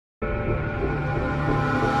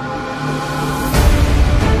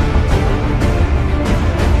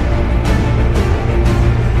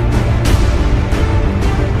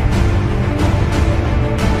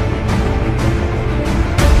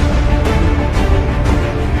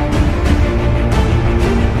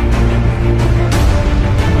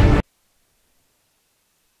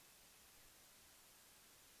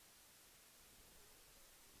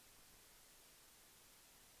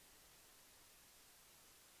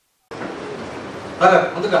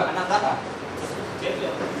ముందుగా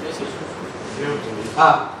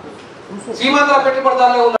సీమాంధ్ర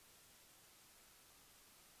పెట్టుబడిదారులే ఉన్నారు.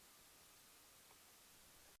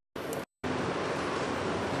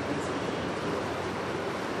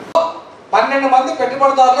 పన్నెండు మంది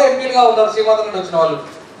పెట్టుబడిదారులు ఎంపీలుగా ఉన్నారు సీమాంధ్ర నుండి వచ్చిన వాళ్ళు.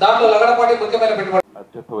 దాంట్లో లగడపాటి ముఖ్యమైన పెట్టుబడి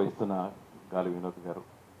అధ్యక్షత వహిస్తున్న గాలి వినోద్ గారు,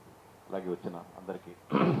 అలాగే వచ్చిన అందరికీ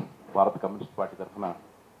భారత కమ్యూనిస్ట్ పార్టీ తరఫున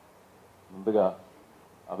ముందుగా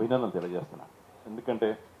అభినందనలు తెలియజేస్తున్నా. ఎందుకంటే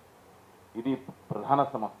ఇది ప్రధాన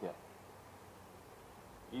సమస్య.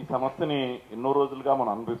 ఈ సమస్యని ఎన్నో రోజులుగా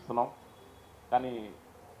మనం అనుభవిస్తున్నాం. కానీ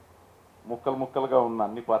ముక్కలు ముక్కలుగా ఉన్న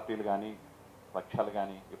అన్ని పార్టీలు కానీ పక్షాలు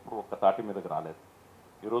కానీ ఎప్పుడు ఒక్క తాటి మీదకి రాలేదు.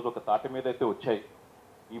 ఈరోజు ఒక తాటి మీద అయితే వచ్చాయి.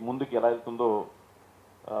 ఈ ముందుకు ఎలా వెళ్తుందో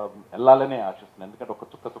వెళ్ళాలనే ఆశిస్తున్నాను. ఎందుకంటే ఒక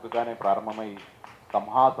చుక్క చుక్కగానే ప్రారంభమై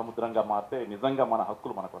మహాసముద్రంగా మారితే నిజంగా మన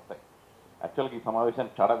హక్కులు మనకు వస్తాయి. యాక్చువల్గా ఈ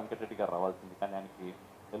సమావేశానికి చాడా వెంకటరెడ్డి గారు రావాల్సింది, కానీ ఆయనకి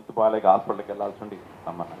హెల్త్ బాగాలేక హాస్పిటల్కి వెళ్ళాల్సి ఉండి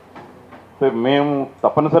రమ్మన్నారు. సో మేము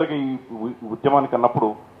తప్పనిసరిగా ఈ ఉద్యమానికి అన్నప్పుడు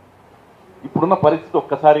ఇప్పుడున్న పరిస్థితి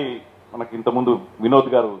ఒక్కసారి మనకి ఇంతకుముందు వినోద్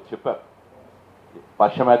గారు చెప్పారు,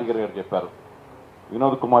 పాశ్యమాధికారి గారు చెప్పారు,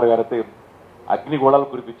 వినోద్ కుమార్ గారు అయితే అగ్నిగోళాలు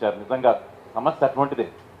కురిపించారు. నిజంగా సమస్య అటువంటిదే,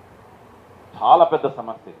 చాలా పెద్ద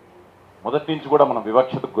సమస్య. మొదటి నుంచి కూడా మనం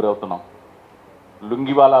వివక్షతకు గురవుతున్నాం.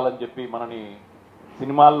 లుంగివాలాలని చెప్పి మనని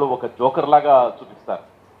సినిమాల్లో ఒక జోకర్ లాగా చూపిస్తారు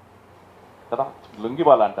కదా,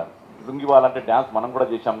 లుంగివాలా అంటారు. లుంగివాలా అంటే డ్యాన్స్ మనం కూడా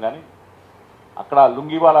చేశాం, కానీ అక్కడ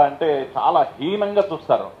లుంగివాలా అంటే చాలా హీనంగా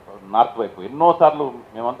చూస్తారు నార్త్ వైపు. ఎన్నోసార్లు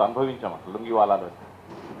మేమంతా అనుభవించాం అసలు లుంగివాలాలు.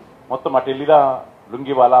 మొత్తం అటు వెళ్ళినా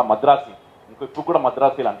లుంగివాలా, మద్రాసి, ఇంకో ఇప్పుడు కూడా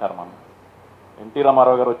మద్రాసీలు అంటారు. మనం ఎన్టీ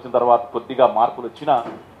రామారావు గారు వచ్చిన తర్వాత కొద్దిగా మార్పులు వచ్చినా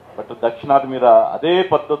బట్ దక్షిణాది మీద అదే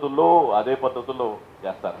పద్ధతుల్లో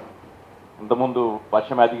చేస్తారు. ఇంతకుముందు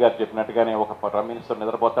పాశ్యమాధి గారు చెప్పినట్టుగానే ఒక ప్రైమ్ మినిస్టర్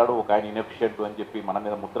నిద్రపోతాడు, ఒక ఆయన ఇన్ఎఫిషియెంట్ అని చెప్పి మన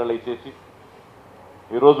మీద ముద్రలు వేసేసి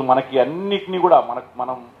ఈరోజు మనకి అన్నిటినీ కూడా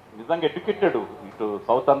మనం నిజంగా ఎడ్యుకేటెడ్, ఇటు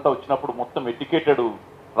సౌత్ అంతా వచ్చినప్పుడు మొత్తం ఎడ్యుకేటెడ్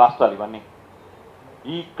రాష్ట్రాలు ఇవన్నీ.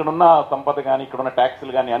 ఇక్కడున్న సంపద కానీ ఇక్కడున్న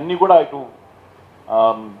ట్యాక్సులు కానీ అన్నీ కూడా ఇటు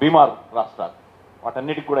బీమార్ రాష్ట్రాలు,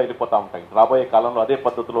 వాటన్నిటికి కూడా వెళ్ళిపోతూ ఉంటాయి. రాబోయే కాలంలో అదే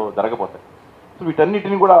పద్ధతిలో జరగబోతాయి. సో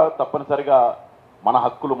వీటన్నిటిని కూడా తప్పనిసరిగా మన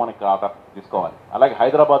హక్కులు మనకి తీసుకోవాలి. అలాగే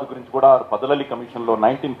హైదరాబాద్ గురించి కూడా పదలలి కమిషన్లో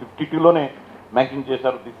 1952లోనే మ్యాకింగ్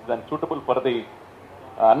చేశారు. This is and suitable for the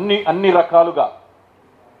అన్ని రకాలుగా.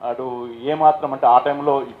 అటు ఏమాత్రం అంటే ఆ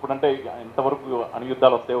టైంలో ఇప్పుడంటే ఎంతవరకు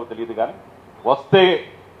అణుయుద్ధాలు వస్తాయో తెలియదు, కానీ వస్తే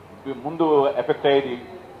ముందు ఎఫెక్ట్ అయ్యేది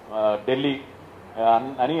ఢిల్లీ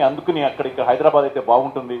అని అందుకుని ఇక్కడ హైదరాబాద్ అయితే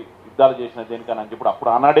బాగుంటుంది యుద్ధాలు చేసిన దేనికని అని చెప్పి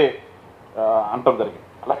అప్పుడు ఆనాడే అంటం జరిగింది.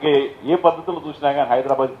 అలాగే ఏ పద్ధతులు చూసినా కానీ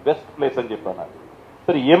హైదరాబాద్ బెస్ట్ ప్లేస్ అని చెప్పి అన్నారు.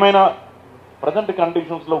 సరే, ఏమైనా ప్రజెంట్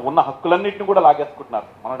కండిషన్స్లో ఉన్న హక్కులన్నింటినీ కూడా లాగేసుకుంటున్నారు.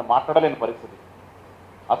 మనల్ని మాట్లాడలేని పరిస్థితి,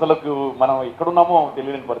 అసలు మనం ఎక్కడున్నామో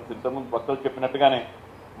తెలియలేని పరిస్థితి. ఇంతకుముందు భక్తులు చెప్పినట్టుగానే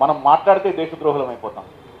మనం మాట్లాడితే దేశద్రోహులం అయిపోతాం.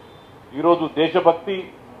 ఈరోజు దేశభక్తి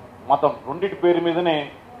మతం రెండింటి పేరు మీదనే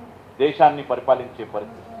దేశాన్ని పరిపాలించే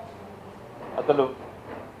పరిస్థితి. అసలు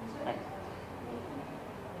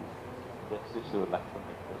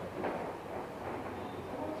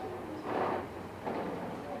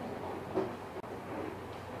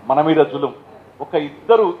మన మీద జులుం. ఒక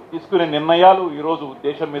ఇద్దరు తీసుకునే నిర్ణయాలు ఈరోజు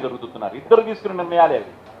దేశం మీద రుద్దుతున్నారు. ఇద్దరు తీసుకునే నిర్ణయాలే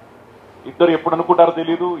అవి. ఇద్దరు ఎప్పుడు అనుకుంటారో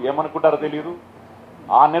తెలియదు, ఏమనుకుంటారో తెలియదు.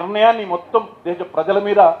 ఆ నిర్ణయాన్ని మొత్తం దేశ ప్రజల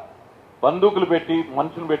మీద బందూకులు పెట్టి,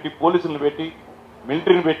 మనుషులు పెట్టి, పోలీసులను పెట్టి,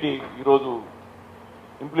 మిలిటరీని పెట్టి ఈరోజు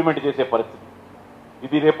ఇంప్లిమెంట్ చేసే పరిస్థితి.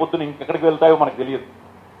 ఇది రేపొద్దున ఇంకెక్కడికి వెళ్తాయో మనకు తెలియదు.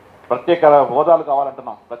 ప్రత్యేక హోదాలు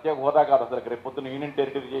కావాలంటున్నాం. ప్రత్యేక హోదా కాదు అసలు. రేపొద్దున యూనియన్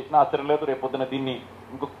టెరిటరీ చేసినా ఆశ్చర్యం లేదు. రేపొద్దున దీన్ని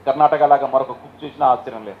ఇంకొక కర్ణాటక లాగా మరొక కుక్ చేసినా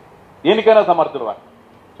ఆశ్చర్యం లేదు. దేనికైనా సమర్థులు వారు.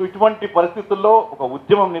 సో ఇటువంటి పరిస్థితుల్లో ఒక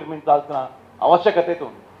ఉద్యమం నిర్మించాల్సిన ఆవశ్యకత అయితే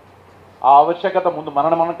ఉంది. ఆ ఆవశ్యకత ముందు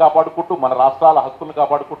మనం కాపాడుకుంటూ, మన రాష్ట్రాల హక్కులను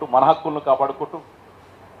కాపాడుకుంటూ, మన హక్కులను కాపాడుకుంటూ,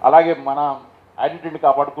 అలాగే మన ఐడెంటిటీని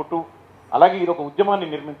కాపాడుకుంటూ, అలాగే ఇది ఒక ఉద్యమాన్ని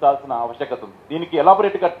నిర్మించాల్సిన ఆవశ్యకత ఉంది. దీనికి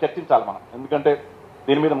ఎలాబొరేట్గా చర్చించాలి మనం. ఎందుకంటే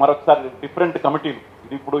దీని మీద మరొకసారి డిఫరెంట్ కమిటీలు,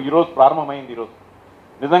 ఇది ఇప్పుడు ఈరోజు ప్రారంభమైంది. ఈరోజు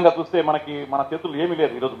నిజంగా చూస్తే మన చేతులు ఏమీ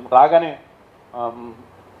లేదు. ఈరోజు రాగానే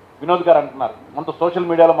వినోద్ గారు అంటున్నారు మనతో సోషల్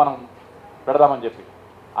మీడియాలో మనం పెడదామని చెప్పి.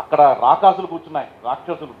 అక్కడ రాకాసులు కూర్చున్నాయి,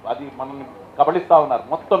 రాక్షసులు, అది మనల్ని కబళిస్తూ ఉన్నారు.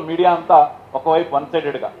 మొత్తం మీడియా అంతా ఒకవైపు వన్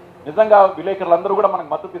సైడెడ్గా. నిజంగా విలేకరులందరూ కూడా మనకు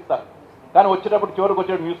మద్దతు ఇస్తారు, కానీ వచ్చేటప్పుడు చివరికి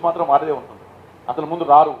వచ్చే న్యూస్ మాత్రం వాడిదే ఉంటుంది. అసలు ముందు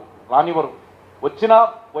రానివ్వరు, వచ్చినా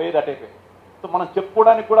పోయేది అటైపోయి. సో మనం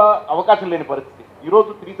చెప్పుకోవడానికి కూడా అవకాశం లేని పరిస్థితి. ఈరోజు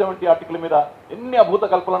 370 ఆర్టికల్ మీద ఎన్ని అభూత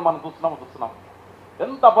కల్పనలు మనం చూస్తున్నాం.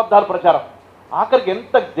 ఎంత అబద్ధాలు ప్రచారం. ఆఖరికి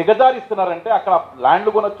ఎంత దిగజారిస్తున్నారంటే అక్కడ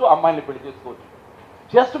ల్యాండ్లు కొనొచ్చు, అమ్మాయిల్ని పెళ్లి చేసుకోవచ్చు.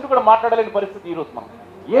 చేస్తుంటే కూడా మాట్లాడలేని పరిస్థితి. ఈరోజు మనం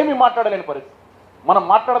ఏమీ మాట్లాడలేని పరిస్థితి. మనం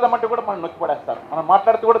మాట్లాడదామంటే కూడా మనం నొక్కి పడేస్తారు. మనం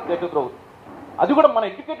మాట్లాడితే కూడా దేశద్రోహులు. అది కూడా మన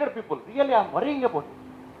educated people. Really I'm worrying about.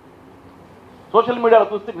 Social మీడియాలో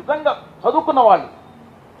చూస్తే నిజంగా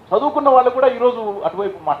చదువుకున్న వాళ్ళు కూడా ఈరోజు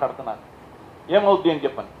అటువైపు మాట్లాడుతున్నారు. ఏమవుద్ది అని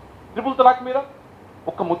చెప్పని. ట్రిపుల్ తలాక్ మీద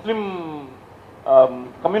ఒక ముస్లిం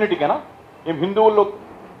కమ్యూనిటీకేనా, ఏం హిందువుల్లో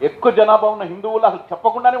ఎక్కువ జనాభా ఉన్న హిందువులు అసలు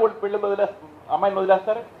చెప్పకుండానే వాళ్ళు పెళ్ళిళ్ళు అమ్మాయిని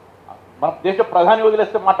వదిలేస్తారు. మన దేశ ప్రధాని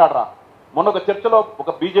వదిలేస్తే మాట్లాడరా. మొన్న ఒక చర్చలో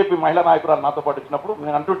ఒక బీజేపీ మహిళా నాయకురాలు నాతో పాటు వచ్చినప్పుడు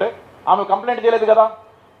నేను అంటుంటే ఆమె కంప్లైంట్ చేయలేదు కదా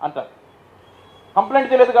అంటారు. కంప్లైంట్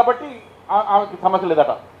చేయలేదు కాబట్టి ఆమెకి సమస్య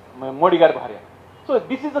లేదట మోడీ గారి భార్య. So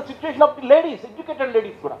this is the situation of the ladies, educated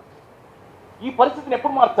ladies కూడా. ఈ పరిస్థితిని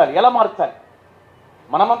ఎప్పుడు మార్చాలి, ఎలా మార్చాలి,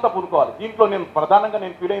 మనమంతా పూనుకోవాలి. దీంట్లో నేను ప్రధానంగా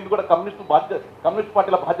ఫీల్ అయింది కూడా కమ్యూనిస్ట్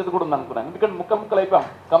పార్టీల బాధ్యత కూడా ఉందనుకున్నాను. ఎందుకంటే ముక్కలు అయిపోయాం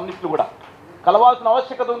కమ్యూనిస్టులు కూడా. కలవాల్సిన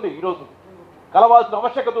ఆవశ్యకత ఉంది, ఈరోజు కలవాల్సిన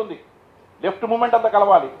ఆవశ్యకత ఉంది. లెఫ్ట్ మూమెంట్ అంతా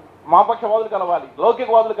కలవాలి, మాపక్షవాదులు కలవాలి,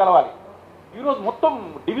 లౌకికవాదులు కలవాలి. ఈరోజు మొత్తం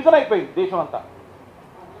డివిజన్ అయిపోయింది దేశం అంతా.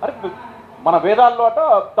 అరే మన వేదాల్లో అట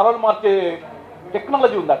తలలు మార్చే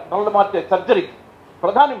టెక్నాలజీ ఉందట, తలలు మార్చే సర్జరీ.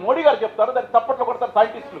 ప్రధాని మోడీ గారు చెప్తారు, దానికి చప్పట్లు కొడతారు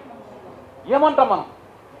సైంటిస్టులు. ఏమంటాం మనం?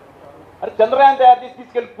 అరే చంద్రయాన్ తయారు చేసి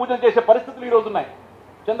తీసుకెళ్లి పూజలు చేసే పరిస్థితులు ఈరోజు ఉన్నాయి.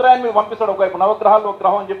 చంద్రయాన్ మీద పంపిస్తాడు, ఒకవైపు నవగ్రహాలు ఒక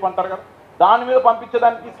గ్రహం అని చెప్పి అంటారు కదా, దాని మీద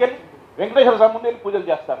పంపించేదాన్ని తీసుకెళ్లి వెంకటేశ్వర స్వామి ముందు వెళ్ళి పూజలు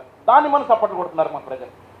చేస్తారు. దాన్ని మనం చప్పట్లు కొడుతున్నారు మన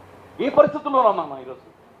ప్రజలు. ఈ పరిస్థితుల్లో ఉన్నాం మనం ఈరోజు.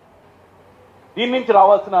 దీని నుంచి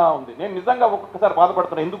రావాల్సిన ఉంది. నేను నిజంగా ఒక్కొక్కసారి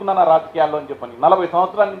బాధపడుతున్నాను, ఎందుకున్నా రాజకీయాల్లో అని చెప్పని. 40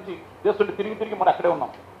 సంవత్సరాల నుంచి చేస్తుంటే తిరిగి మరి అక్కడే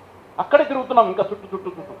ఉన్నాం, అక్కడే తిరుగుతున్నాం, ఇంకా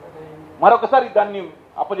చుట్టూ. మరొకసారి దాన్ని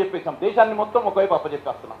అప్పచెప్పేసాం, దేశాన్ని మొత్తం ఒకవైపు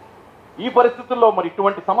అప్పచెప్పేస్తున్నాం. ఈ పరిస్థితుల్లో మరి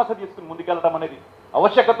ఇటువంటి సమస్య తీసుకుని ముందుకెళ్ళడం అనేది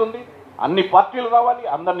ఆవశ్యకత ఉంది. అన్ని పార్టీలు రావాలి,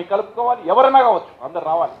 అందరినీ కలుపుకోవాలి, ఎవరైనా కావచ్చు, అందరు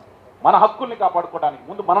రావాలి. మన హక్కుల్ని కాపాడుకోవడానికి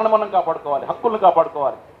ముందు మనం కాపాడుకోవాలి, హక్కుల్ని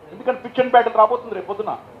కాపాడుకోవాలి. ఎందుకంటే పిక్షన్ బ్యాటిల్ రాబోతుంది రేపు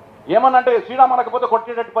పొద్దున. ఏమన్నంటే శ్రీరామ్ అనకపోతే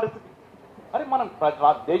కొట్టేటట్టు పరిస్థితి. అరే మనం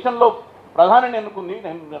దేశంలో ప్రధానిని ఎన్నుకుంది,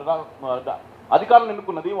 అధికారులను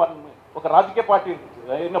ఎన్నుకున్నది ఒక రాజకీయ పార్టీ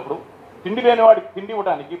అయినప్పుడు తిండి లేని వాడికి తిండి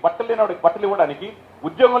ఇవ్వడానికి, బట్టలు లేని వాడికి బట్టలు ఇవ్వడానికి,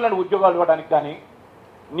 ఉద్యోగం లేని ఉద్యోగాలు ఇవ్వడానికి, కానీ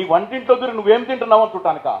నీ వంటింట్లో దూరి నువ్వేం తింటున్నావు అని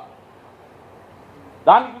చూడటానికా?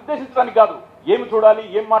 దానికి ఉద్దేశించడానికి కాదు. ఏమి చూడాలి,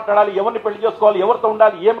 ఏం మాట్లాడాలి, ఎవరిని పెళ్లి చేసుకోవాలి, ఎవరితో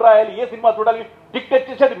ఉండాలి, ఏం రాయాలి, ఏ సినిమా చూడాలి డిక్టేట్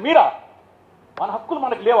చేసేది మీరా? మన హక్కులు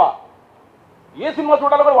మనకు లేవా? ఏ సినిమా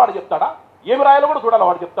చూడాలో కూడా వాడు చెప్తాడా? ఏమి రాయాలో కూడా చూడాలో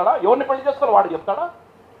వాడు చెప్తాడా? ఎవరిని పెళ్లి చేసుకోవాలో వాడు చెప్తాడా?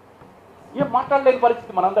 ఏం మాట్లాడలేని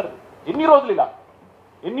పరిస్థితి మనందరిది.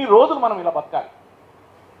 ఎన్ని రోజులు మనం ఇలా బతకాలి?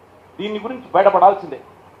 దీని గురించి బయటపడాల్సిందే.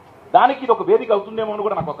 దానికి ఇది ఒక వేదిక అవుతుందేమో అని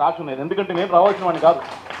కూడా నాకు ఒక ఆశ ఉన్నది. ఎందుకంటే నేను రావాల్సిన వాడిని కాదు,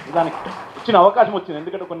 దానికి ఇచ్చిన అవకాశం వచ్చింది.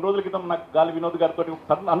 ఎందుకంటే కొన్ని రోజుల క్రితం నాకు గాలి వినోద్ గారితో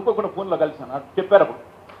అనుకోకుండా ఫోన్లో కలిసాను, చెప్పారు. అప్పుడు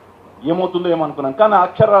ఏమవుతుందో ఏమో అనుకున్నాను, కానీ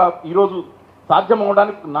అక్షర ఈరోజు సాధ్యం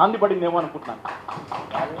అవ్వడానికి నాంది పడిందేమో అనుకుంటున్నాను.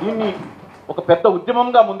 దీన్ని ఒక పెద్ద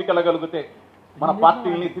ఉద్యమంగా ముందుకెళ్ళగలిగితే, మన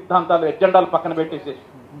పార్టీని సిద్ధాంతాలు ఎజెండాలు పక్కన పెట్టేసేసి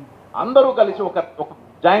అందరూ కలిసి ఒక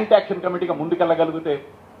జాయింట్ యాక్షన్ కమిటీగా ముందుకెళ్ళగలిగితే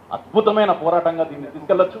అద్భుతమైన పోరాటంగా దీన్ని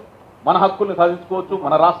తీసుకెళ్లొచ్చు. మన హక్కుల్ని సాధించుకోవచ్చు,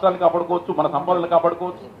 మన రాష్ట్రాన్ని కాపాడుకోవచ్చు, మన సంపదలను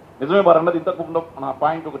కాపాడుకోవచ్చు. నిజమే వారు అన్నది. ఇంతకు నా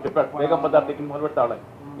పాయింట్ ఒకటి చెప్పాడు, వేగం పదార్థ దగ్గర మొదలు పెడతాడు.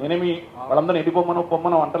 నేనేమి వాళ్ళందరినీ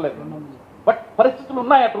పొమ్మనో అంటలేదు, బట్ పరిస్థితులు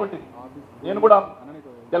ఉన్నాయి అటువంటిది. నేను కూడా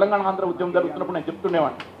తెలంగాణ ఆంధ్ర ఉద్యమం జరుగుతున్నప్పుడు నేను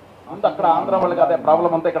చెప్తుండేవాడిని, అంత అక్కడ ఆంధ్ర వాళ్ళకి అదే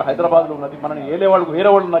ప్రాబ్లం అంతా ఇక్కడ హైదరాబాద్లో ఉన్నది, మనని ఏలే వాళ్ళకు వేరే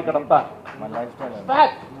వాళ్ళు ఉన్నారు ఇక్కడ అంతా.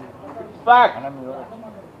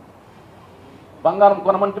 బంగారం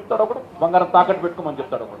కొనమని చెప్తాడు ఒకడు, బంగారం తాకట్టు పెట్టుకోమని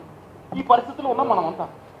చెప్తాడు ఒకడు. ఈ పరిస్థితులు ఉన్నాం మనం అంతా.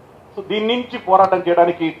 సో దీని నుంచి పోరాటం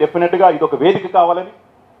చేయడానికి డెఫినెట్గా ఇది ఒక వేదిక కావాలని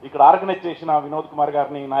ఇక్కడ ఆర్గనైజ్ చేసిన వినోద్ కుమార్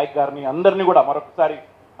గారిని, నాయక్ గారిని, అందరినీ కూడా మరొకసారి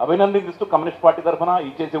అభినందిస్తూ కమ్యూనిస్ట్ పార్టీ తరఫున ఈ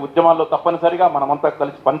చేసే ఉద్యమాల్లో తప్పనిసరిగా మనమంతా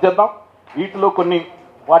కలిసి పనిచేద్దాం. వీటిలో కొన్ని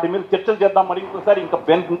వాటి మీద చర్చలు చేద్దాం. మరి ఇంకోసారి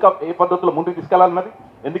ఇంకా ఏ పద్ధతిలో ముందుకు తీసుకెళ్లాలన్నది.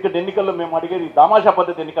 ఎందుకంటే ఎన్నికల్లో మేము అడిగేది దామాషా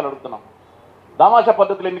పద్ధతి ఎన్నికలు అడుగుతున్నాం. దామాషా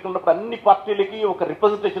పద్ధతులు ఎన్నికలున్నప్పుడు అన్ని పార్టీలకి ఒక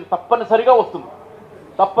రిప్రజెంటేషన్ తప్పనిసరిగా వస్తుంది,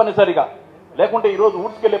 తప్పనిసరిగా. లేకుంటే ఈరోజు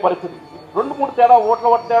ఊడ్చుకెళ్లే పరిస్థితి. 2-3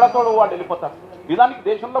 ఓట్ల తేడాతో వాళ్ళు వెళ్ళిపోతారు. నిజానికి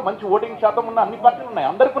దేశంలో మంచి ఓటింగ్ శాతం ఉన్న అన్ని పార్టీలు ఉన్నాయి,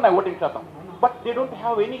 అందరికీ ఉన్నాయి ఓటింగ్ శాతం. But they don't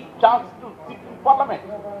have any chance to SIT in parliament,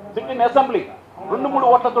 SIT in assembly. 2-3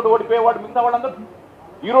 ఓట్లతో ఓడిపోయేవాడు మిగతా వాళ్ళందరూ.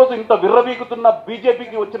 ఈరోజు ఇంత విర్రవీగుతున్న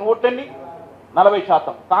బీజేపీకి వచ్చిన ఓట్లన్నీ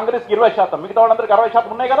 40%, కాంగ్రెస్కి 20%, మిగతా వాళ్ళందరికీ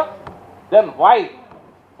 60% ఉన్నాయి కదా. Then why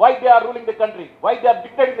they are ruling the country, why they are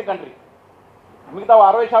dictating the country? మిగతా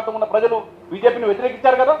 60% ఉన్న ప్రజలు బీజేపీని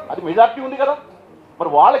వ్యతిరేకించారు కదా, అది మెజార్టీ ఉంది కదా. మరి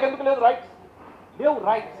వాళ్ళకి ఎందుకు లేదు రైట్స్? లేవు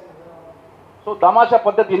రైట్స్. సో తమాషా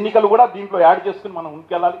పద్ధతి ఎన్నికలు కూడా దీంట్లో యాడ్ చేసుకుని మనం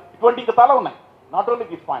ముందుకెళ్ళాలి. ఇటువంటి ఇంకా చాలా ఉన్నాయి, నాట్ ఓన్లీ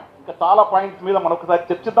దిస్ పాయింట్, ఇంకా చాలా పాయింట్స్ మీద మనం ఒకసారి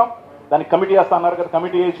చర్చిద్దాం. దానికి కమిటీ వేస్తా అన్నారు కదా,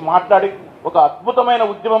 కమిటీ వేసి మాట్లాడి ఒక అద్భుతమైన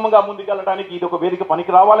ఉద్యమంగా ముందుకెళ్ళడానికి ఇది ఒక వేదిక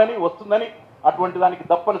పనికి రావాలని వస్తుందని, అటువంటి దానికి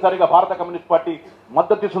తప్పనిసరిగా భారత కమ్యూనిస్ట్ పార్టీ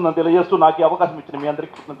మద్దతు ఇస్తుందని తెలియజేస్తూ నాకు ఈ అవకాశం ఇచ్చిన మీ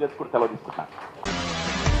అందరికీ కృతజ్ఞతలు చేసుకుంటూ సెలవు తీసుకుంటాను.